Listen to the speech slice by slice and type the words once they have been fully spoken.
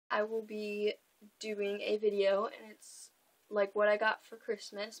I will be doing a video, and it's like what I got for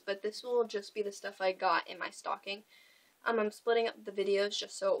Christmas, but this will just be the stuff I got in my stocking. I'm splitting up the videos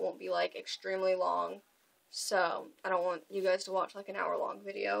just so it won't be like extremely long, so I don't want you guys to watch like an hour-long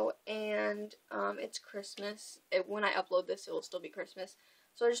video, and it's Christmas. When I upload this, it will still be Christmas.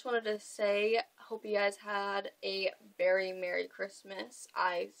 So I just wanted to say, hope you guys had a very Merry Christmas.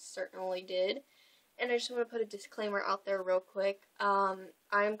 I certainly did. And I just want to put a disclaimer out there real quick. I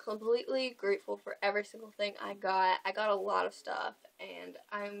am completely grateful for every single thing I got. I got a lot of stuff, and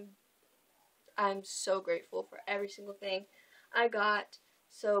I'm so grateful for every single thing I got.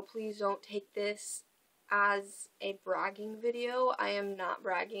 So please don't take this as a bragging video. I am not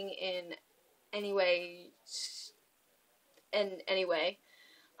bragging in any way.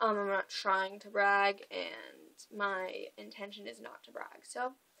 I'm not trying to brag, and my intention is not to brag.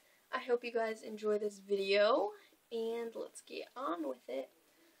 So I hope you guys enjoy this video, and let's get on with it.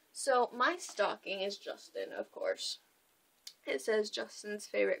 So my stocking is Justin, of course. It says Justin's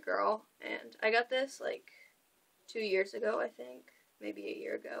favorite girl, and I got this like 2 years ago, I think. Maybe a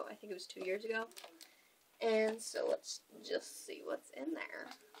year ago. I think it was 2 years ago. And so let's just see what's in there.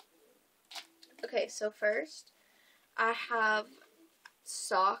 Okay, so first I have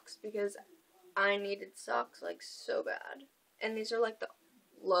socks, because I needed socks like so bad. And these are like the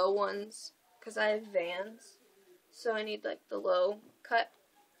low ones, because I have Vans, so I need like the low cut.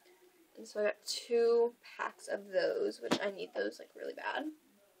 And so I got 2 packs of those, which I need those like really bad.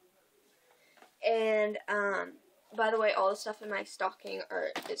 And by the way, all the stuff in my stocking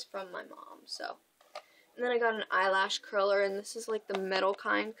is from my mom. So, and then I got an eyelash curler, and this is like the metal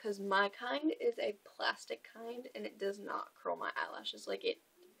kind, because my kind is a plastic kind, and it does not curl my eyelashes. Like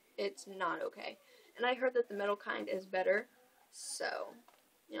it's not okay. And I heard that the metal kind is better, so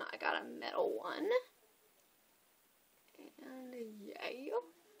you know, I got a metal one. And yeah,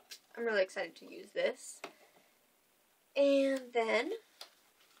 I'm really excited to use this. And then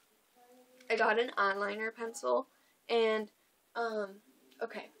I got an eyeliner pencil, and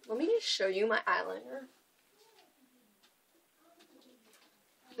okay, let me just show you my eyeliner.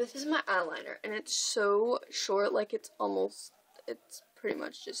 This is my eyeliner, and it's so short, like it's pretty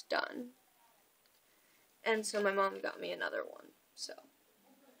much just done. And so my mom got me another one, so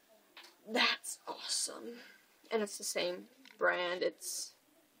that's awesome. And it's the same brand. It's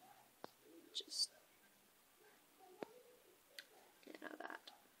just, you know, that.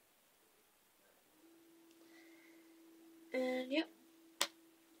 And yep.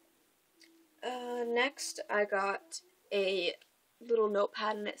 Next I got a little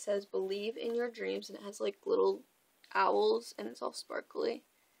notepad, and it says "Believe in your dreams," and it has like little owls, and it's all sparkly.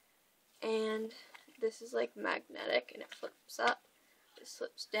 And this is like magnetic, and it flips up. It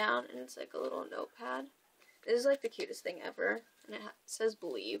slips down, and it's like a little notepad. This is like the cutest thing ever, and it says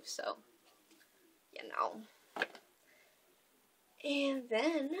 "Believe," so you know. And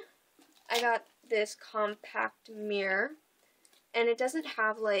then I got this compact mirror, and it doesn't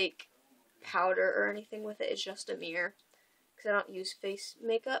have like powder or anything with it. It's just a mirror, because I don't use face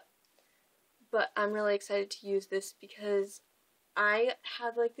makeup. But I'm really excited to use this because I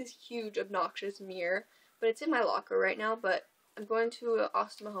have like this huge obnoxious mirror, but it's in my locker right now. But I'm going to an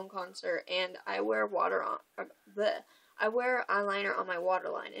Austin Mahone concert, and I wear I wear eyeliner on my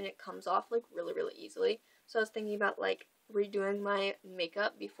waterline, and it comes off like really, really easily. So I was thinking about like redoing my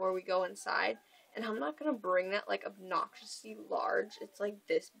makeup before we go inside, and I'm not gonna bring that like obnoxiously large. It's like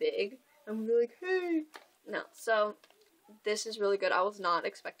this big. I'm gonna be like, hey, no. So this is really good. I was not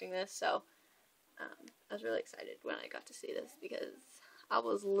expecting this, so I was really excited when I got to see this, because I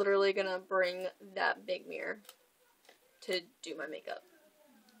was literally gonna bring that big mirror to do my makeup.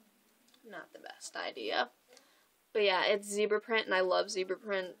 Not the best idea. But yeah, it's zebra print, and I love zebra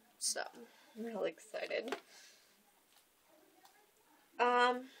print, so I'm really excited.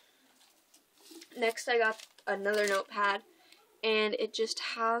 Next I got another notepad, and it just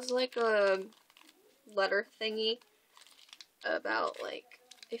has like a letter thingy about like,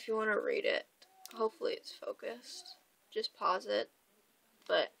 if you want to read it, hopefully it's focused, just pause it,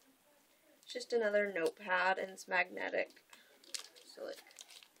 but it's just another notepad, and it's magnetic, so like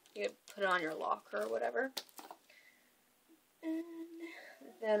you can put it on your locker or whatever. And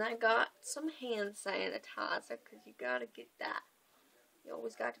then I got some hand sanitizer, because you gotta get that. You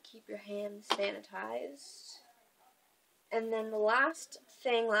always got to keep your hands sanitized. And then the last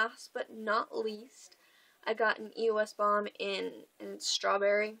thing, last but not least, I got an EOS balm in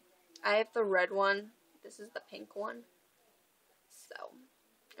strawberry. I have the red one. This is the pink one. So,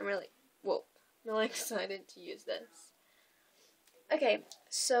 I'm really excited to use this. Okay,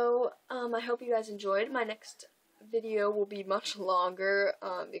 so I hope you guys enjoyed. My next video will be much longer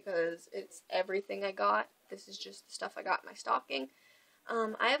because it's everything I got. This is just the stuff I got in my stocking.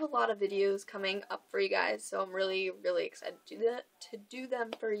 I have a lot of videos coming up for you guys, so I'm really, really excited to do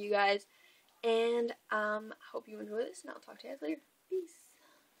them for you guys. And hope you enjoy this, and I'll talk to you guys later. Peace.